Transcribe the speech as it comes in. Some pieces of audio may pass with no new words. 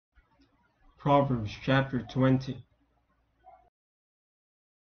Proverbs chapter 20.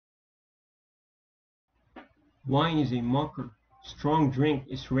 Wine is a mocker, strong drink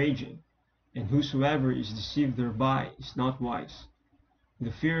is raging, and whosoever is deceived thereby is not wise.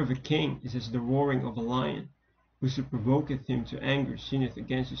 The fear of a king is as the roaring of a lion. Whoso provoketh him to anger sinneth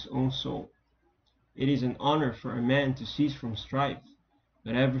against his own soul. It is an honor for a man to cease from strife,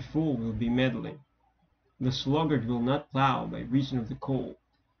 but every fool will be meddling. The sluggard will not plow by reason of the cold,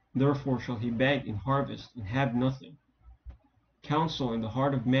 therefore shall he beg in harvest and have nothing. Counsel in the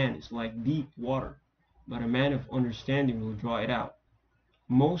heart of man is like deep water, but a man of understanding will draw it out.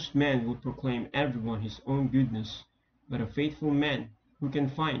 Most men will proclaim everyone his own goodness, but a faithful man who can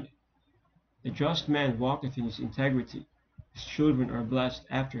find? The just man walketh in his integrity, his children are blessed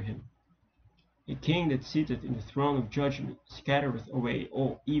after him. A king that sitteth in the throne of judgment scattereth away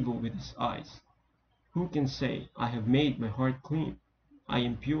all evil with his eyes. Who can say, I have made my heart clean, I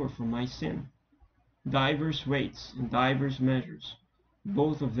am pure from my sin? Divers weights and divers measures,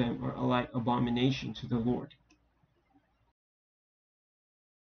 both of them are alike abomination to the Lord.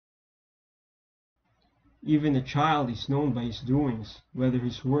 Even a child is known by his doings, whether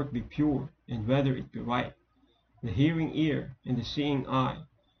his work be pure, and whether it be right. The hearing ear and the seeing eye,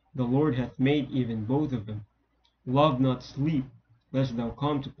 the Lord hath made even both of them. Love not sleep, lest thou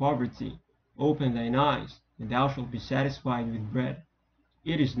come to poverty. Open thine eyes, and thou shalt be satisfied with bread.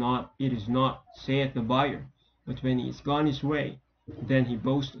 It is not, saith the buyer, but when he is gone his way, then he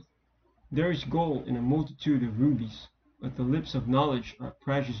boasteth. There is gold in a multitude of rubies, but the lips of knowledge are a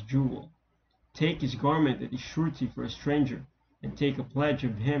precious jewel. Take his garment that is surety for a stranger, and take a pledge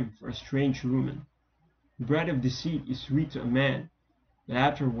of him for a strange woman. Bread of deceit is sweet to a man, but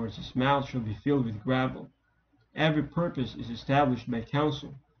afterwards his mouth shall be filled with gravel. Every purpose is established by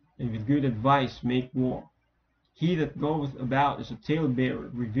counsel, and with good advice make war. He that goeth about as a talebearer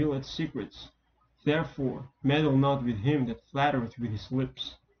revealeth secrets. Therefore meddle not with him that flattereth with his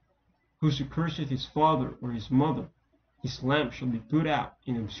lips. Whoso curseth his father or his mother, his lamp shall be put out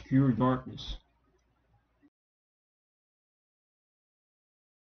in obscure darkness.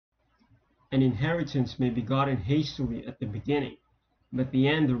 An inheritance may be gotten hastily at the beginning, but the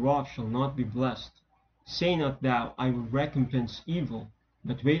end thereof shall not be blessed. Say not thou, I will recompense evil,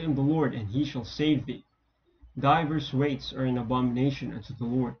 but wait on the Lord, and he shall save thee. Divers weights are an abomination unto the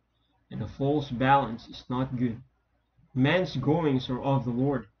Lord, and a false balance is not good. Man's goings are of the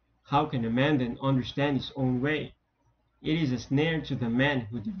Lord. How can a man then understand his own way? It is a snare to the man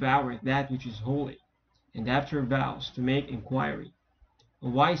who devoureth that which is holy, and after vows to make inquiry. A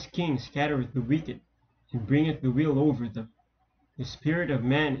wise king scattereth the wicked, and bringeth the will over them. The spirit of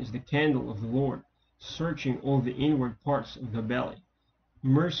man is the candle of the Lord, searching all the inward parts of the belly.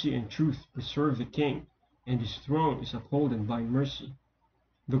 Mercy and truth preserve the king, and his throne is upholden by mercy.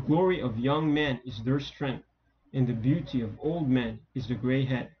 The glory of young men is their strength, and the beauty of old men is the gray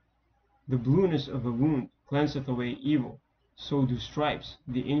head. The blueness of a wound cleanseth away evil, so do stripes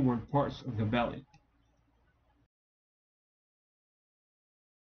the inward parts of the belly.